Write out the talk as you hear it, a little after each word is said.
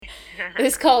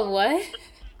It's called what?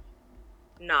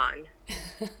 Naan.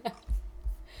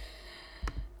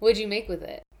 What'd you make with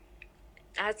it?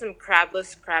 I had some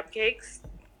crabless crab cakes.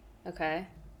 Okay.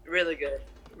 Really good.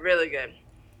 Really good.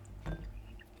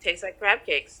 Tastes like crab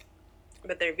cakes,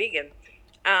 but they're vegan.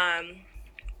 Um,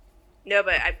 no,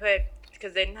 but I put,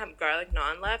 because they didn't have garlic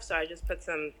naan left, so I just put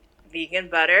some vegan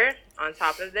butter on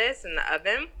top of this in the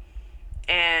oven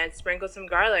and sprinkled some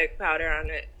garlic powder on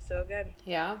it. So good.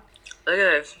 Yeah. Look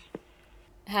at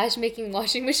Hash making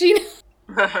washing machine? this.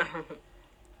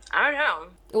 I don't know.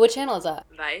 What channel is that?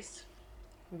 Vice.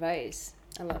 Vice.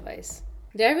 I love Vice.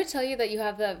 Did I ever tell you that you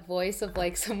have that voice of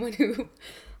like someone who,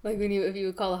 like when you if you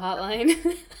would call a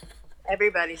hotline?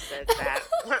 Everybody says that.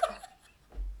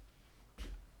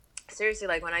 Seriously,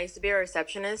 like when I used to be a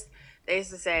receptionist, they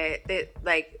used to say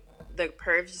the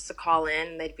pervs used to call in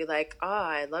and they'd be like, "Oh,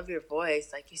 I love your voice.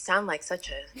 Like you sound like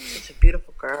such a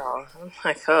beautiful girl." I'm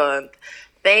like, "Oh,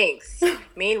 thanks."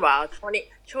 Meanwhile,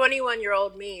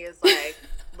 21-year-old me is like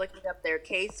looking up their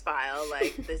case file,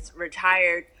 like this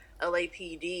retired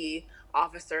LAPD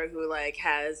officer who like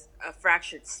has a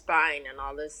fractured spine and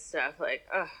all this stuff. Like,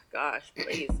 oh gosh,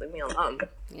 please leave me alone.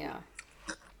 Yeah.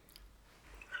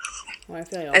 Well, I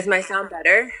feel you. Is my sound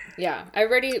better? Yeah, I'm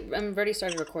already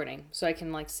started recording, so I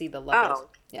can like see the levels. Oh.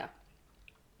 Yeah.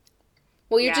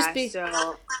 Well, you Yeah, just be,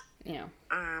 so you know.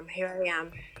 here I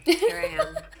am. Here I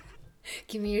am.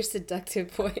 Give me your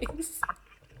seductive voice.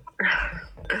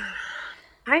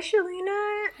 Hi,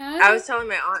 Shalina. Hi. I was telling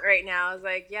my aunt right now, I was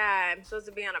like, yeah, I'm supposed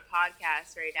to be on a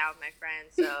podcast right now with my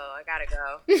friends, so I gotta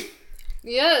go.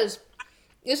 Yes.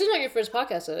 This is not your first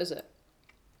podcast, though, is it?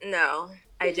 No,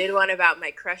 I did one about my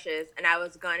crushes, and I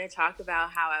was going to talk about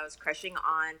how I was crushing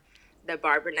on the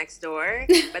barber next door,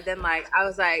 but then like I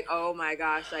was like, oh my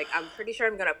gosh, like I'm pretty sure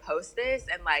I'm gonna post this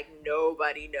and like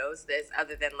nobody knows this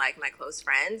other than like my close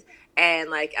friends, and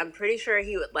like I'm pretty sure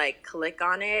he would like click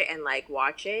on it and like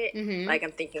watch it. Mm-hmm. Like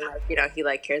I'm thinking like, you know, he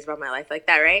like cares about my life like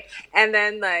that, right? And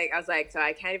then like I was like, so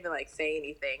I can't even like say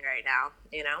anything right now,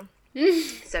 you know?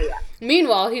 So yeah.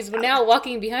 Meanwhile, he's now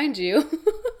walking behind you.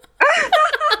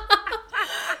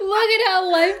 Look at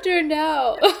how life turned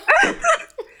out.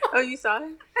 Oh, you saw it?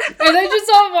 And I just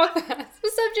saw him walk past.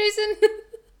 What's up, Jason?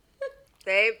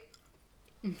 Babe.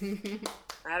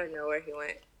 I don't know where he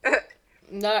went.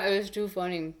 That is too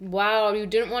funny. Wow, you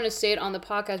didn't want to say it on the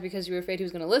podcast because you were afraid he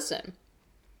was going to listen.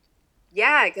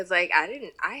 Yeah, because like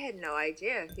I had no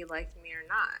idea if he liked me or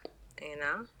not, you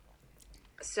know?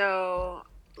 So,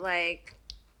 like,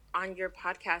 on your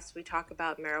podcast, we talk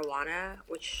about marijuana,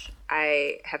 which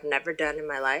I have never done in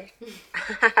my life.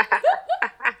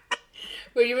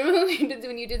 But you remember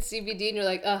when you did CBD and you're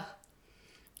like,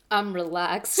 I'm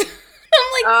relaxed. I'm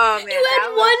like, Oh man, you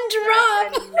had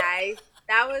one drop.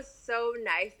 That was so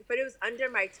nice, but it was under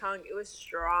my tongue. It was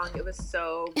strong. It was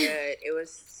so good. It was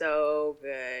so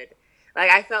good. Like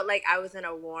I felt like I was in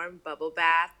a warm bubble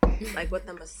bath, like with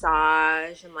a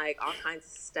massage and like all kinds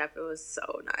of stuff. It was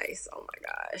so nice. Oh my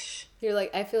gosh. You're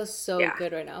like, I feel so Yeah.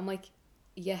 good right now. I'm like,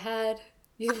 you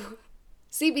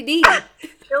CBD.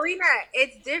 Shalina,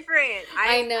 it's different.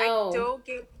 I know. I don't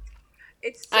get.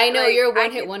 It's. I know, like, you're a I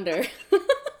one-hit could- wonder.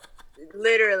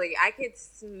 Literally, I could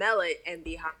smell it and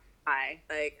be high.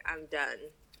 Like I'm done.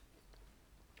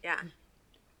 Yeah.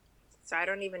 So I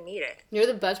don't even need it. You're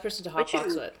the best person to But you-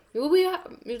 hotbox with.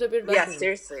 You're the best Yeah, person.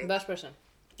 seriously. The best person.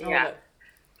 I Yeah. love it.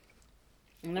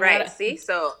 I never Right. had a- See,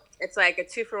 so it's like a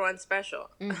 2-for-1 special.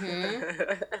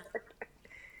 Mhm.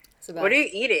 It's the best. What are you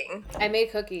eating? I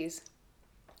made cookies.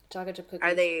 Chocolate chip cookies.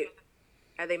 Are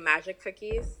they magic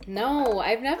cookies? No,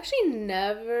 I've actually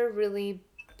never really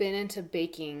been into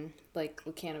baking like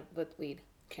with weed.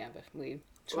 Weed.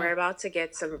 We're about to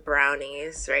get some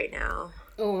brownies right now.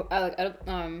 Oh,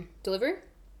 delivery?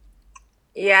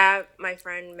 Yeah, my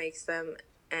friend makes them,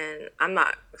 and I'm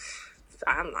not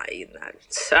eating that.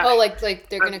 Oh, like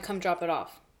they're gonna come drop it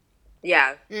off.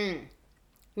 Yeah,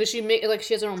 Does she make like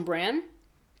she has her own brand?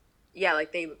 yeah,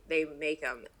 like they make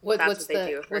them. What's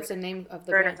the name of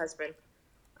the Her and brand? her husband.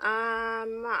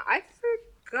 I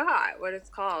forgot what it's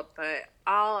called, but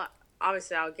I'll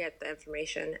get the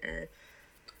information, and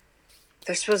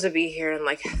they're supposed to be here in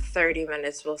like 30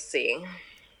 minutes. We'll see.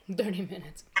 30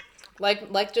 minutes.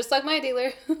 Like just like my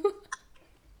dealer.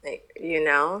 You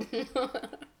know,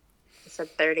 it's at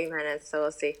 30 minutes, so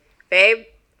we'll see. Babe,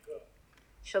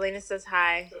 Shalina says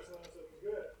hi.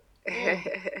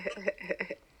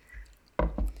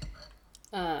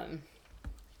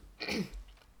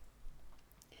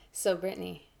 So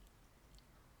Brittany.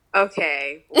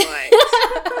 Okay, what?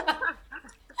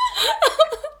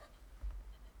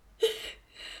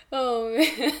 Oh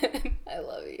man, I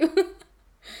love you.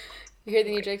 You hear Oh the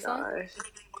new my Drake song? gosh.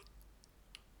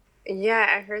 Yeah,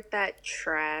 I heard that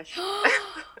trash.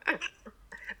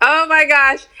 Oh my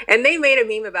gosh. And they made a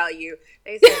meme about you.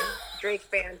 They said Drake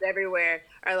fans everywhere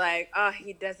are like, oh,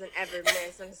 he doesn't ever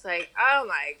miss. I'm just like, oh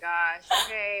my gosh.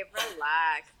 Okay,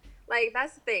 relax. Like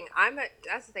that's the thing. I'm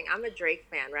a Drake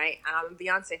fan, right? And I'm a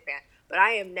Beyonce fan. But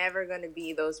I am never gonna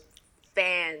be those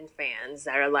fans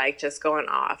that are like just going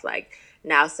off. Like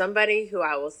now somebody who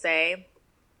I will say,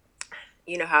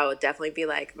 you know how it would definitely be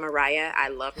like Mariah. I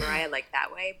love Mariah like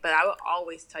that way, but I will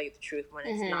always tell you the truth when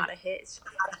it's Mm-hmm. not a hit. It's just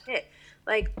not a hit.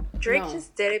 Like Drake No.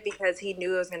 just did it because he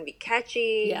knew it was going to be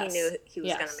catchy. He knew Yes. he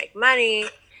was going to Yes. make money,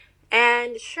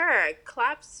 and sure,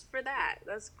 claps for that.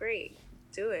 That's great.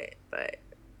 Do it, but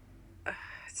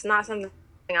it's not something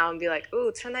I'll be like,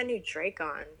 ooh, turn that new Drake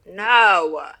on.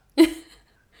 No,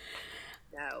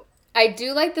 no. I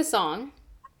do like the song.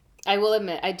 I will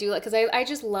admit, I do like, because I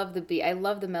just love the beat. I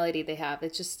love the melody they have.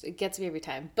 It gets me every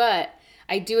time. But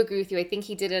I do agree with you. I think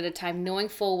he did it at a time knowing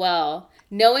full well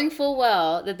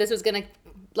that this was gonna,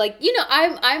 like,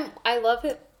 I love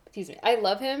it. Excuse me, I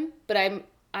love him, but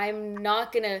I'm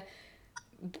not gonna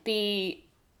be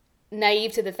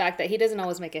naive to the fact that he doesn't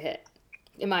always make a hit,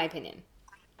 in my opinion.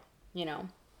 You know,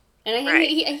 and I think Right.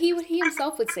 he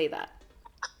himself would say that.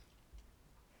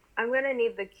 I'm gonna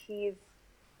need the keys.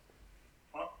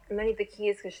 I'm gonna need the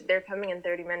keys because they're coming in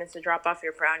 30 minutes to drop off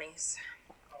your brownies.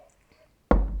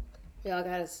 We all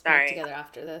gotta smoke Sorry. together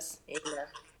after this. Yeah.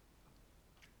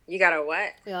 You got a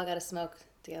what? We all gotta smoke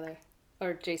together,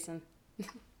 or Jason.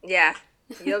 Yeah.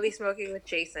 You'll be smoking with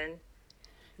Jason,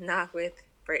 not with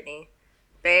Brittany.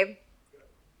 Babe,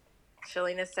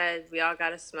 Shalina said we all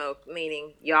gotta smoke,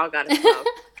 meaning y'all gotta smoke.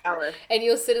 Tell her. And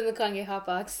you'll sit in the Kanye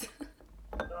hotbox.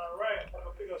 All right, I'm gonna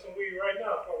pick up some weed right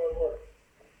now before I go to work.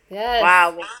 Yes.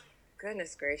 Wow.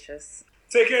 Goodness gracious.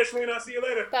 Take care, Selena. I'll see you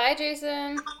later. Bye,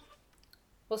 Jason.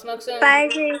 We'll smoke soon. Bye,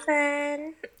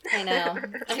 Jason. I know.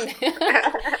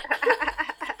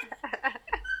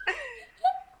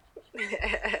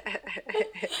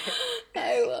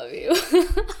 I love you.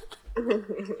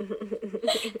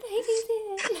 Bye,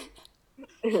 Jason.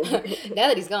 Now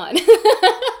that he's gone.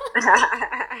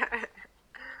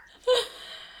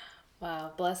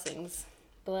 Wow, blessings.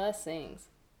 Blessings.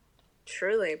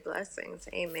 Truly blessings.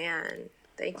 Amen.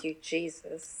 Thank you,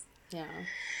 Jesus. Yeah.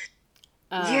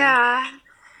 Yeah.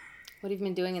 What have you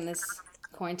been doing in this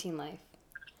quarantine life?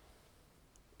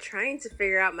 Trying to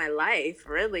figure out my life,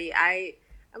 really. I'm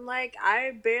like,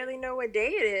 I barely know what day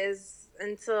it is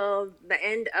until the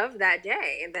end of that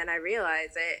day. And then I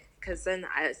realize it because then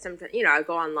sometimes, I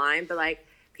go online, but like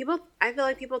I feel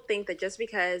like people think that just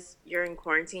because you're in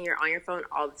quarantine, you're on your phone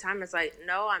all the time. It's like,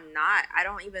 no, I'm not. I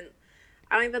don't even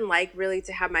like really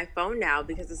to have my phone now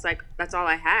because it's like, that's all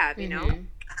I have, you know?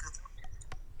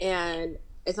 And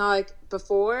it's not like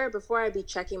before I'd be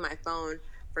checking my phone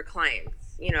for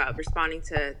clients, responding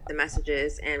to the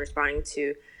messages and responding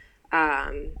to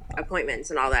appointments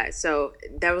and all that. So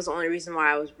that was the only reason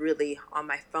why I was really on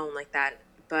my phone like that.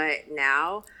 But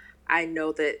now I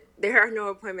know that there are no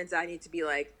appointments I need to be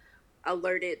like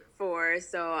alerted for.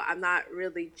 So I'm not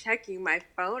really checking my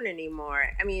phone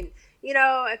anymore. I mean,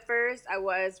 at first I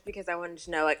was because I wanted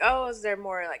to know like, oh, is there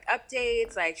more like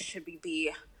updates? Like, should we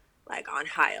be like on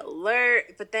high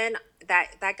alert? But then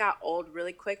that got old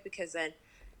really quick because then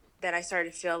I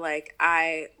started to feel like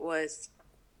I was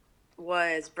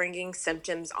bringing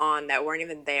symptoms on that weren't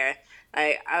even there.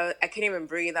 I couldn't even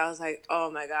breathe. I was like, oh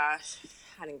my gosh,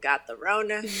 I done got the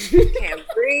Rona, can't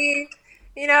breathe,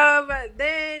 but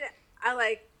then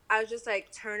I was just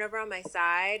like turn over on my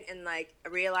side and like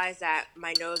realized that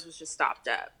my nose was just stopped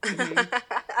up.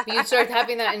 You start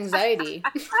having that anxiety.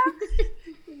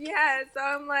 Yeah, so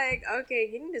I'm like, okay,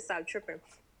 you need to stop tripping.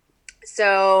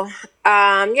 So,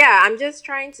 I'm just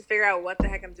trying to figure out what the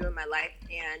heck I'm doing in my life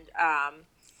and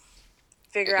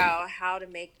figure out how to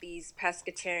make these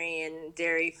pescatarian,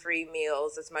 dairy-free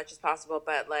meals as much as possible.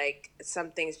 But, like,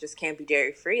 some things just can't be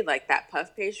dairy-free, like that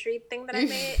puff pastry thing that I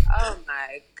made. Oh,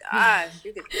 my gosh.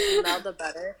 You could smell the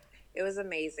butter. It was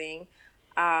amazing.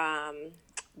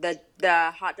 The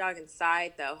hot dog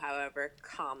inside, though, however,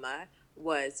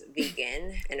 was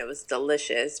vegan and it was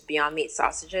delicious. Beyond Meat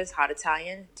sausages, hot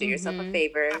Italian. Do yourself a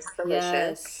favor. It's delicious.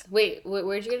 Yes. Wait,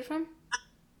 where'd you get it from?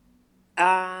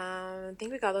 I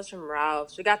think we got those from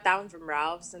Ralph's. We got that one from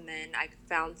Ralph's, and then I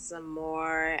found some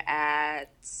more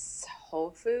at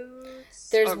Whole Foods.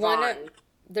 There's or one. Vaughn.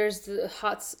 There's the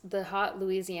hot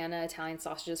Louisiana Italian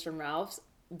sausages from Ralph's.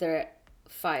 They're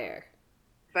fire.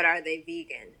 But are they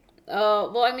vegan?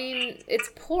 Oh, well, I mean, it's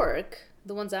pork.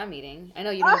 The ones I'm eating. I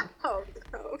know you don't. Oh,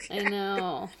 okay. I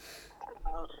know.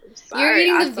 Oh, You're sorry.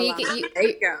 eating the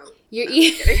vegan. You're No, I'm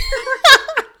just kidding.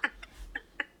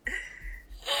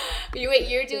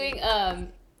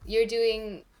 you're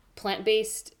doing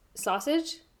plant-based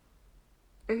sausage?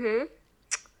 Mm-hmm.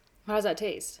 How does that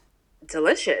taste?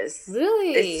 Delicious. It's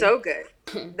Really? so good.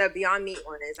 The Beyond Meat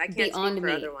one is. I can't speak Beyond for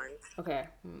other meat. ones. Okay.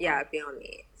 Yeah, Beyond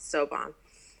Meat. So bomb.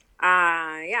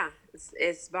 Yeah,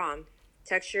 it's bomb.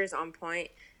 Texture is on point.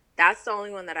 That's the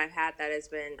only one that I've had that has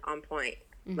been on point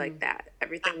like that.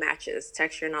 Everything matches,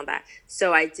 texture and all that.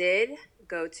 So I did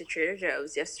go to Trader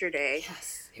Joe's yesterday.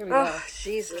 Yes. Here we Oh, go.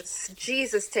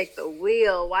 Jesus, take the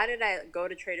wheel. Why did I go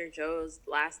to Trader Joe's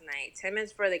last night? 10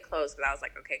 minutes before they closed, because I was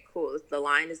like, okay, cool. The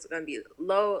line is going to be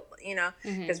low,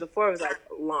 because before it was like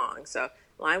long. So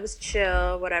line was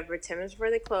chill, whatever. 10 minutes before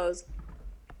they closed,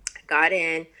 got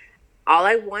in. All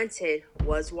I wanted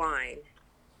was wine.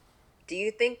 Do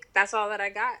you think that's all that I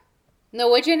got? No,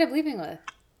 what'd you end up leaving with?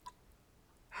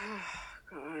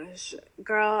 Gosh,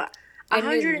 girl, I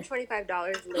knew. $125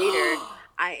 later,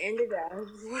 I ended up.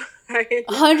 I ended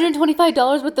up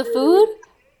 $125 with the food?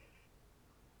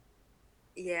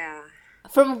 yeah.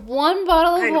 From one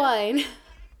bottle I of know. wine.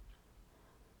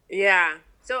 Yeah.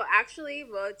 So actually,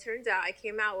 well, it turns out I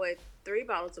came out with 3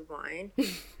 bottles of wine.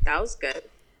 That was good.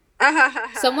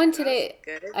 Someone That was today,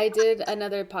 good. I did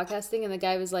another podcast thing, and the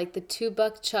guy was like, the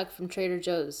 $2 chuck from Trader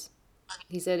Joe's.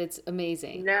 He said it's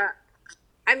amazing. No,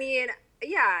 I mean,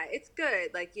 yeah, it's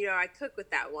good. Like, I cook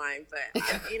with that wine, but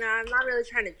I'm not really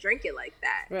trying to drink it like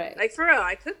that. Right. Like for real,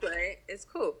 I cook with it. It's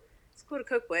cool. It's cool to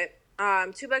cook with.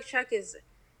 $2 Chuck is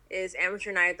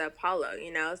amateur night at the Apollo.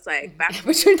 It's like back when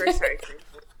we first started drinking.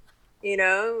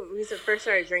 We first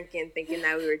started drinking, thinking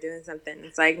that we were doing something.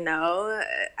 It's like, no,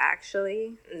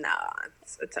 actually, no,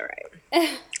 it's all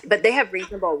right. But they have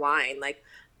reasonable wine. Like,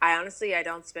 I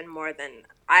don't spend more than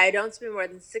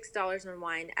 $6 on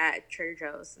wine at Trader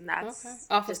Joe's, and that's Okay.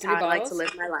 Off of just 3 how I like to bottles?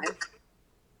 live my life.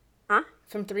 Huh?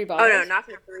 From 3 Oh bottles? no, not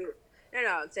for 3.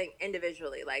 No, I'm saying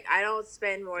individually. Like, I don't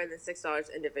spend more than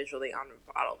 $6 individually on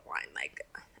a bottle of wine. Like,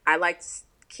 I like to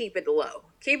keep it low.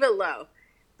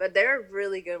 But there are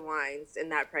really good wines in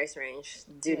that price range.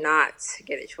 Do not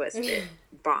get it twisted.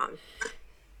 Bomb.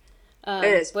 It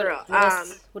is, for real.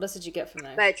 What else did you get from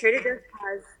there? But Trader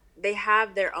Joe's they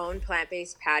have their own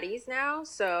plant-based patties now,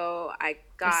 so I saw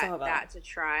got that. that to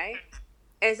try.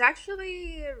 It's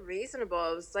actually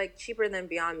reasonable. It was like cheaper than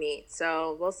Beyond Meat,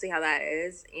 so we'll see how that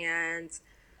is. And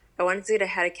I wanted to get a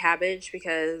head of cabbage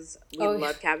because we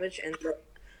love cabbage, and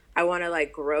I want to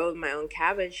like grow my own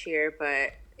cabbage here,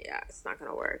 but yeah, it's not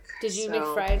gonna work. Did you make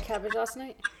fried cabbage last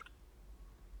night?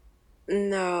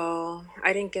 No,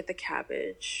 I didn't get the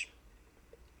cabbage.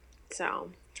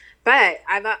 So, but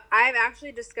I've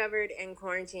actually discovered in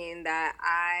quarantine that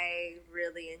I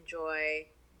really enjoy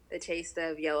the taste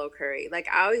of yellow curry. Like,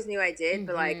 I always knew I did,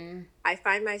 but like I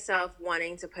find myself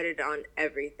wanting to put it on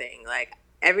everything. Like,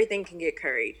 everything can get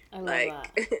curried. I love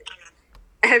like that.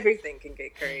 everything can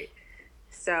get curried.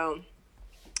 So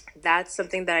that's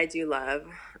something that I do love.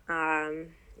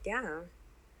 Yeah.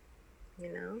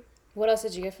 What else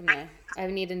did you get from there? I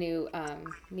need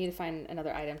to find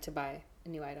another item to buy, a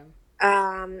new item.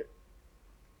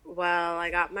 Well,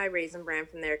 I got my Raisin Bran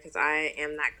from there because I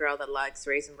am that girl that likes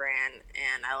Raisin Bran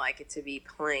and I like it to be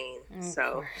plain.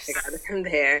 So I got it from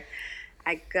there.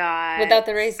 I got Without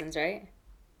the raisins, right?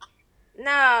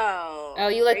 No. Oh,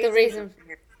 you like the raisin?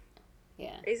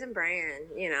 Yeah. Raisin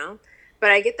Bran,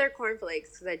 But I get their cornflakes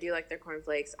because I do like their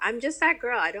cornflakes. I'm just that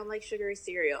girl. I don't like sugary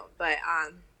cereal, but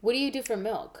What do you do for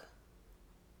milk?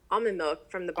 Almond milk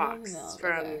from the box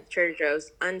from Trader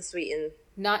Joe's, unsweetened.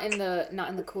 Not in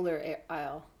the cooler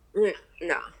aisle.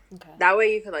 No. Okay. That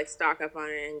way you could like stock up on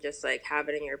it and just like have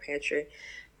it in your pantry.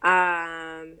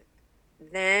 Then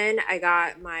I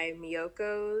got my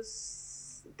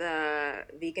Miyoko's, the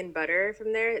vegan butter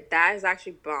from there. That is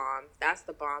actually bomb. That's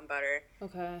the bomb butter.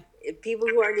 Okay. People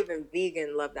who aren't even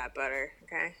vegan love that butter.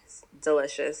 Okay, it's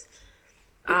delicious.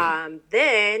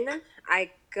 Then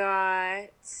I got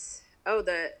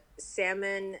the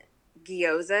salmon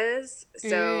gyozas.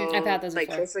 So I've had those like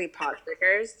before. basically pot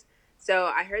stickers. So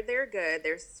I heard they're good.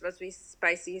 They're supposed to be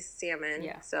spicy salmon.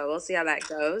 Yeah. So we'll see how that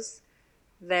goes.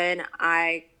 Then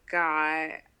I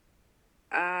got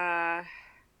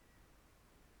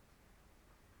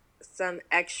some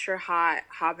extra hot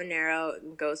habanero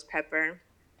and ghost pepper.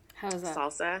 How's that?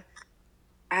 Salsa.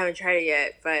 I haven't tried it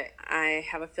yet, but I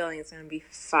have a feeling it's going to be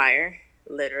fire,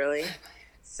 literally.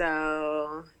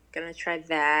 So, gonna try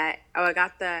that. Oh, I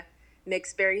got the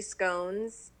mixed berry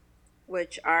scones,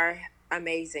 which are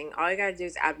amazing. All you gotta do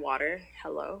is add water.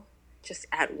 Hello. Just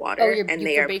add water. Oh, and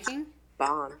they are baking?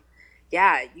 Bomb.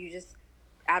 Yeah, you just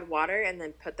add water and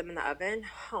then put them in the oven.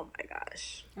 Oh my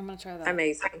gosh. I'm gonna try that.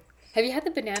 Amazing. Have you had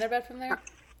the banana bread from there?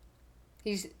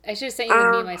 I should have sent you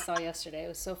the meme Um, I saw yesterday. It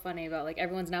was so funny about like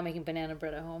everyone's now making banana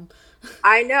bread at home.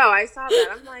 I know. I saw that.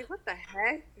 I'm like, what the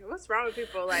heck? What's wrong with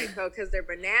people? Like, oh, because their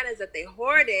bananas that they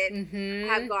hoarded have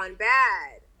Mm-hmm. gone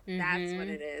bad. That's what Mm-hmm.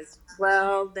 it is.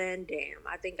 Well, then, damn.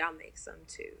 I think I'll make some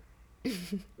too.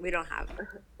 We don't have.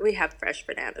 We have fresh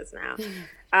bananas now.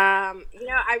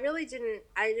 I really didn't.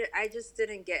 I just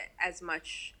didn't get as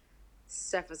much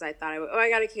stuff as I thought I would. Oh, I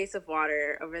got a case of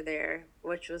water over there,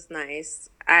 which was nice.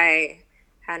 I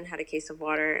hadn't had a case of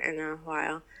water in a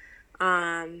while.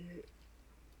 Um,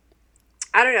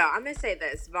 I don't know. I'm gonna say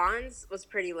this. Vaughn's was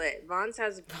pretty lit. Vaughn's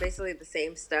has basically the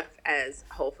same stuff as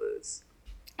Whole Foods.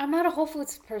 I'm not a Whole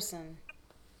Foods person.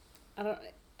 I don't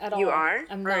at You all. are,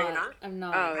 I'm or are you not. not? I'm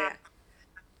not. Oh yeah,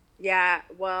 yeah.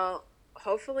 Well,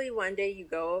 hopefully one day you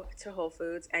go to Whole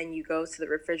Foods and you go to the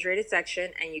refrigerated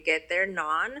section and you get their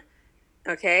naan,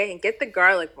 okay, and get the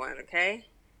garlic one, okay,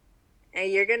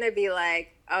 and you're gonna be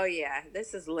like, oh yeah,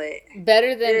 this is lit.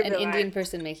 Better than You're an gonna be Indian like,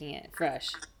 person making it fresh.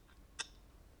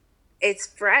 it's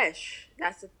fresh.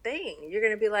 That's the thing. You're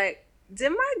gonna be like, did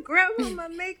my grandmama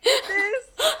make this?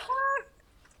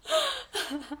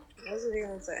 That's what you're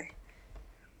gonna say.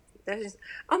 That's just.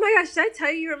 Oh my gosh! Did I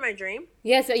tell you were my dream?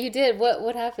 Yes, you did.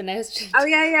 What happened? I was Oh just,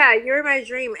 yeah, you were my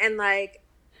dream, and like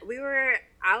we were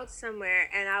out somewhere,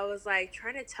 and I was like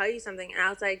trying to tell you something, and I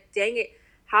was like, dang it.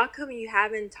 How come you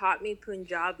haven't taught me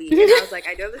Punjabi? And I was like,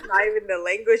 I know this is not even the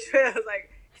language, but I was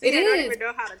like, It see, I don't is. even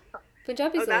know how to talk.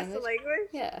 Punjabi's Oh, the that's the language. language?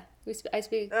 Yeah, I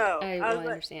speak. Oh, I I well, was I like, well,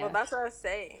 understand. that's what I was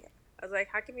saying. I was like,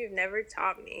 how come you've never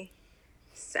taught me?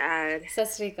 Sad.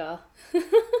 Sasrikal.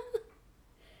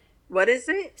 What is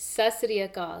it?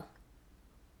 Sasrikal.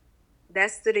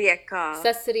 Destrieka.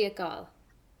 Sasrikal.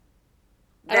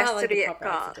 I don't have like the proper Destrieka.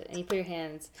 alphabet. And you put your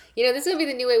hands. You know, this is gonna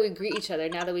be the new way we greet each other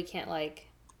now that we can't like.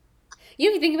 You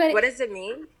know, if you think about What it, does it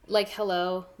mean? like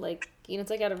hello, like you know, it's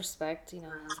like out of respect. You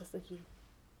know, it's just like you.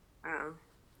 Oh,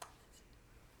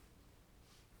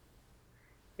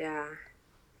 yeah.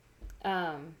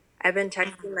 Um. I've been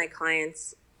texting my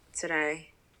clients today,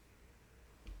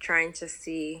 trying to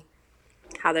see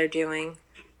how they're doing.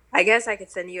 I guess I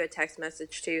could send you a text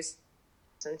message too,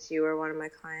 since you were one of my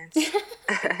clients.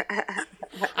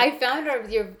 I found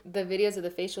the videos of the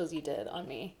facials you did on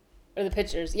me, or the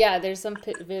pictures. Yeah, there's some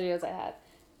videos I had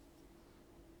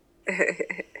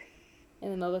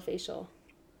in the MOBA facial.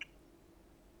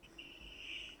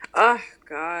 Oh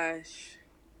gosh.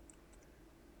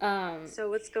 Um, So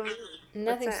what's going on? What's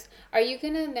nothing. that? Are you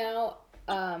gonna now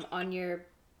on your?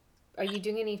 Are you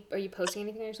doing any? Are you posting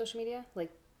anything on your social media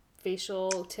like facial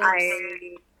tips?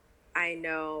 I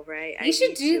know, right? I You should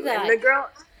need do to. And that. the girl,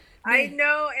 I Man,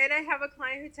 know, and I have a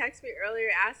client who texted me earlier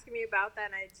asking me about that,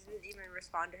 and I didn't even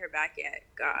respond to her back yet.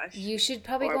 Gosh, you should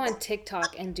probably go on horrible.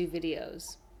 TikTok and do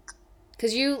videos.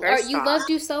 Cause First you love off,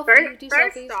 you do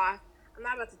first selfies. off, I'm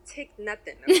not about to tick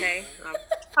nothing, okay? I'm not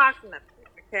about to talk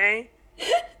nothing, okay?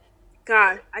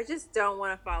 God, I just don't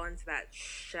want to fall into that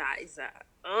shiza.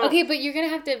 Ugh. Okay, but you're gonna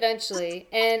have to eventually,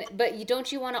 and but you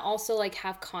don't you want to also like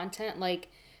have content like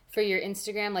for your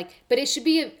Instagram, like, but it should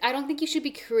be. I don't think you should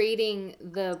be creating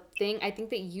the thing. I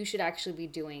think that you should actually be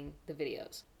doing the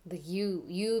videos. Like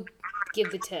you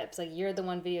give the tips. Like you're the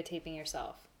one videotaping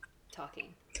yourself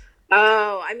talking.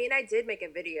 Oh, I mean, I did make a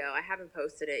video. I haven't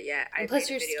posted it yet. And I plus, made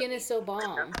a your video of skin is me. so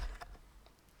bomb.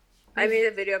 I made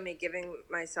a video of me giving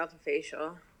myself a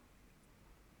facial.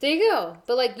 There you go.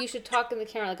 But like, you should talk in the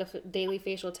camera like a daily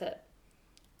facial tip.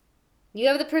 You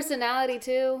have the personality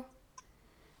too.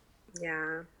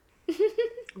 Yeah.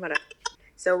 Whatever.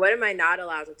 So, what am I not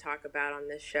allowed to talk about on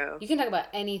this show? You can talk about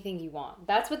anything you want.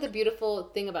 That's what the beautiful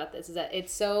thing about this is that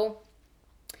it's so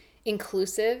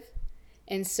inclusive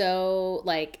and so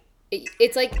like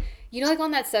it's like you know like on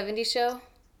that 70s show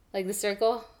like The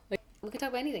Circle, like we can talk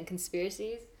about anything,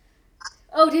 conspiracies.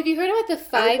 Oh, have you heard about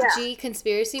the Oh yeah. 5G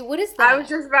conspiracy? What is I was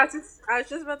that? just about to. I was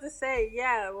just about to say,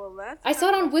 yeah. Well, let's I saw talk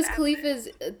it on about Wiz that. Khalifa's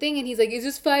thing and he's like, is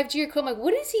this 5G or code? I'm like,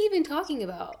 what is he even talking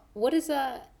about? What is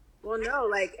that? Well, no,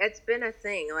 like it's been a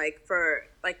thing, for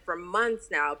months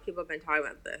now. People have been talking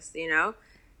about this, I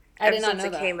ever did not since know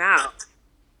it that. came out.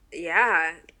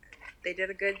 Yeah, they did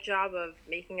a good job of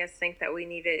making us think that we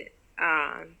needed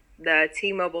the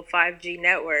T-Mobile 5G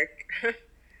network.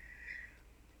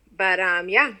 But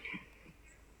yeah,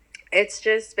 it's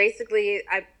just basically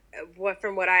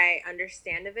from what I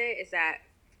understand of it is that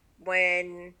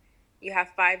when you have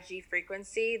 5G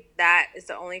frequency, that is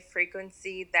the only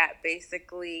frequency that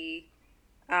basically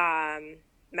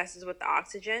messes with the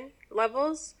oxygen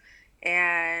levels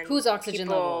and Whose oxygen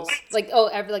people, levels? Like oh,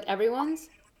 like everyone's?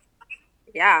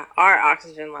 yeah, our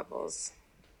oxygen levels.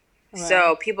 Right.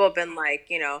 So people have been like,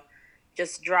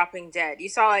 just dropping dead. You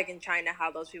saw like in China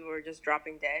how those people were just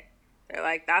dropping dead. They're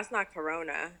like, that's not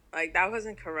corona. Like that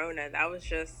wasn't corona. That was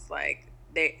just like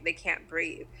they can't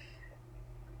breathe.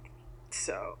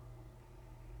 So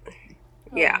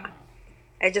yeah. Oh.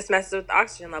 It just messes with the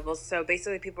oxygen levels. So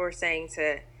basically people were saying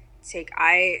to take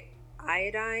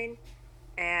iodine,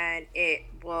 and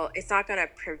it's not going to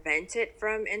prevent it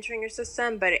from entering your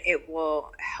system, but it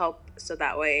will help so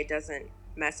that way it doesn't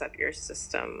mess up your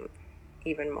system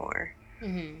even more.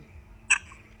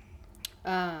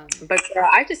 But girl,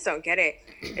 I just don't get it.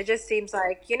 It just seems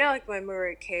like, you know, like when we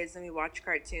were kids and we watched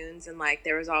cartoons and like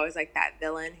there was always like that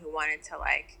villain who wanted to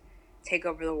like take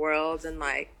over the world and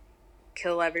like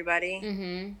kill everybody.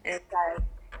 And it's like,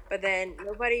 but then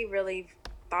nobody really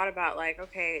thought about like,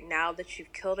 okay, now that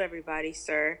you've killed everybody,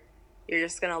 sir, you're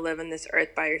just gonna live in this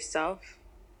earth by yourself.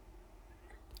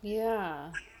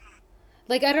 Yeah.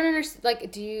 Like, I don't understand. Like,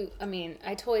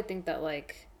 I totally think that,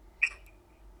 like,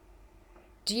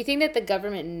 do you think that the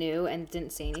government knew and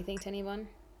didn't say anything to anyone?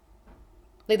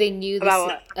 Like, they knew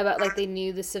they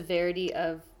knew the severity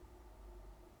of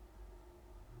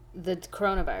the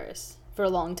coronavirus for a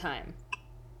long time.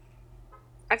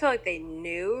 I feel like they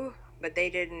knew, but they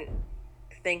didn't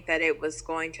think that it was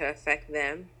going to affect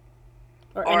them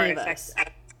or any of us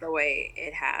the way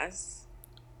it has.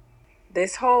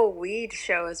 This whole weed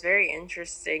show is very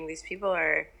interesting. These people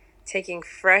are taking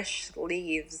fresh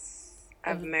leaves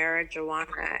of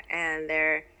marijuana and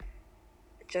they're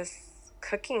just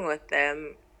cooking with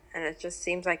them, and it just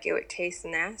seems like it would taste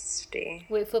nasty.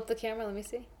 Wait, flip the camera. Let me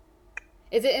see.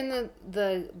 Is it in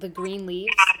the green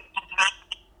leaves?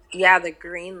 Yeah, the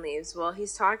green leaves. Well,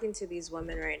 he's talking to these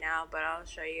women right now, but I'll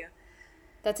show you.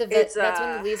 That's when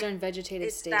the leaves are in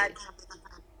vegetative state.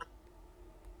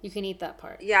 You can eat that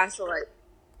part. Yeah, so like,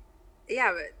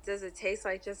 yeah, but does it taste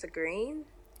like just a green?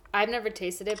 I've never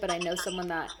tasted it, but I know someone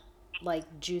that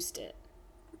like juiced it.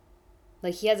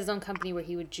 Like he has his own company where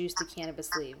he would juice the cannabis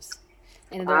leaves,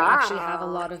 and they actually have a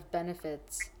lot of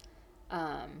benefits.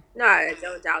 No, I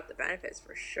don't doubt the benefits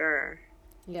for sure.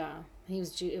 Yeah,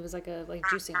 it was like a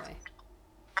juicing way.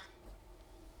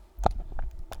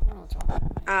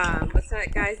 What's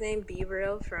that guy's name? Be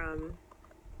Real from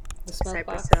the Smoke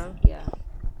Cypress Box? Hill. Yeah.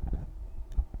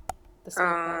 The Smoke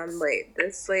Box. Wait,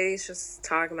 this lady's just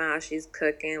talking about how she's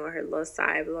cooking with her little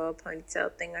side blow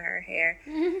ponytail thing on her hair.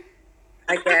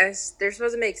 I guess they're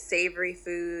supposed to make savory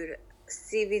food,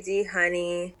 CBD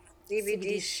honey,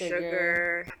 CBD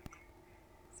sugar.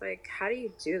 It's like, how do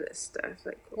you do this stuff?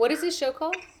 Like, what is this show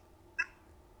called?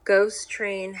 Ghost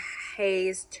Train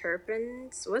Haze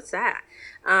Terpenes. What's that?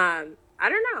 I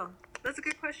don't know. That's a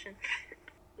good question.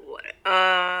 What?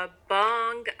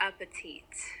 Bong Appetit.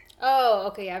 Oh,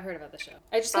 okay. Yeah, I've heard about the show.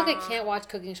 I just like I can't watch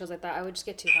cooking shows like that. I would just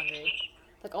get too hungry.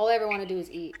 Like all I ever want to do is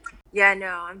eat. Yeah, no,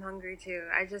 I'm hungry too.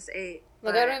 I just ate.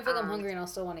 Like I don't think I'm hungry and I'll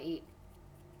still want to eat.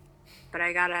 But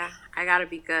I gotta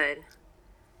be good.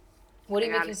 What are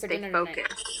you making for dinner tonight?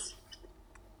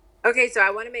 Okay, so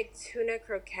I want to make tuna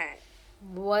croquette.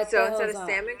 What the hell is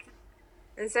that?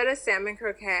 Instead of salmon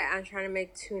croquette, I'm trying to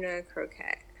make tuna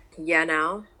croquette. Yeah,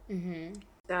 no.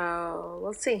 So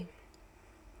we'll see.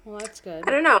 Well, that's good.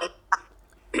 I don't know.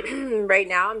 Right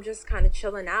now, I'm just kind of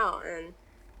chilling out, and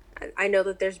I know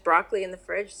that there's broccoli in the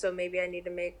fridge, so maybe I need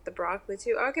to make the broccoli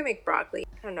too. Oh, I can make broccoli.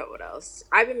 I don't know what else.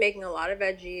 I've been making a lot of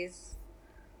veggies.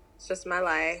 It's just my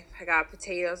life. I got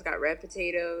potatoes, got red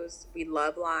potatoes. We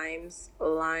love limes.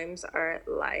 Limes are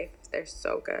life. They're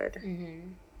so good.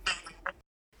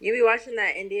 You be watching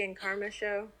that Indian Karma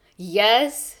show?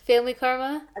 Yes, Family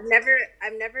Karma. I've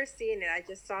never seen it. I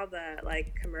just saw the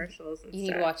like commercials and stuff. You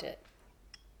need to watch it.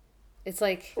 It's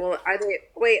like, well, are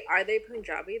they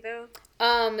Punjabi though?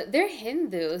 They're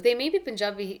Hindu. They may be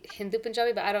Hindu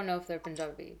Punjabi, but I don't know if they're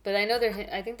Punjabi. But I know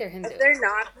I think they're Hindu. If they're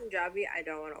not Punjabi, I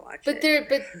don't want to watch it.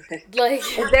 But like,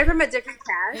 if they're from a different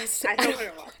caste, I don't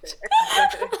want to watch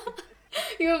it.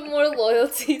 You have more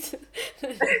loyalty to.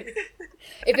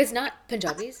 If it's not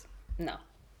Punjabis, no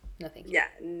thank you. Yeah,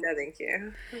 no thank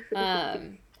you.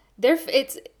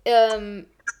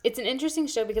 It's an interesting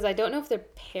show because I don't know if their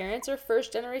parents are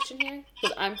first generation here,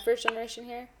 because I'm first generation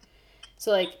here.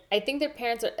 So like I think their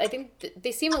parents I think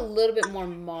they seem a little bit more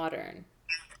modern.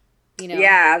 You know?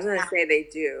 Yeah, I was gonna say they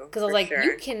do. Because I was like,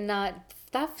 you cannot.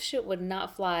 That shit would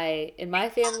not fly in my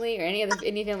family or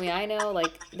any family I know.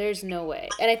 Like, there's no way.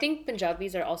 And I think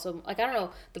Punjabis are also like, I don't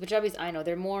know, the Punjabis I know,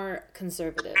 they're more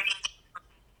conservative.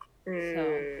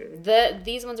 So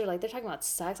these ones are like, they're talking about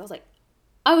sex.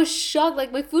 I was shocked.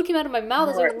 Like my food came out of my mouth.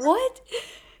 I was like, what?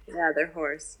 Yeah, they're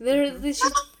horse.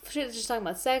 She's just talking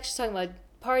about sex. She's talking about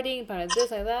partying,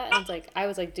 this, like that. And it's like, I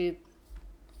was like, dude,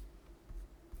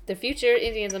 The future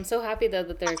Indians, I'm so happy though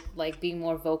that they're like being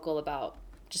more vocal about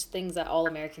just things that all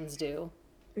Americans do.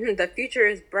 The future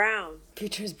is brown.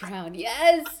 Future is brown.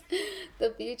 Yes!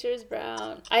 The future is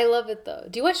brown. I love it though.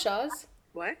 Do you watch Shaw's?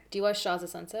 What? Do you watch Shaw's of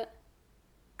Sunset?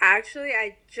 Actually,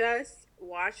 I just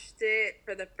watched it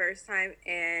for the first time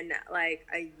in like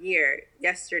a year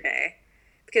yesterday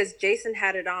because Jason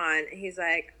had it on. He's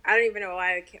like, I don't even know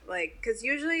why I can't, like, because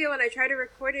usually when I try to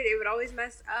record it, it would always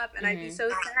mess up and I'd be so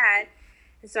sad.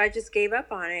 And so I just gave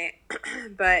up on it.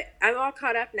 But I'm all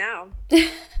caught up now.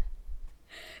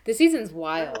 The season's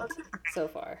wild so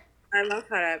far. I'm all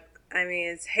caught up. I mean,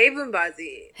 it's Haven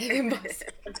Buzzy.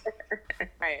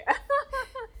 Right.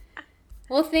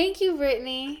 Well, thank you,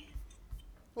 Brittany.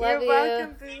 Love You're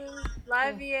welcome, boo.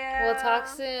 Love you. We'll talk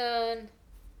soon.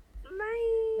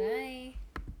 Bye. Bye.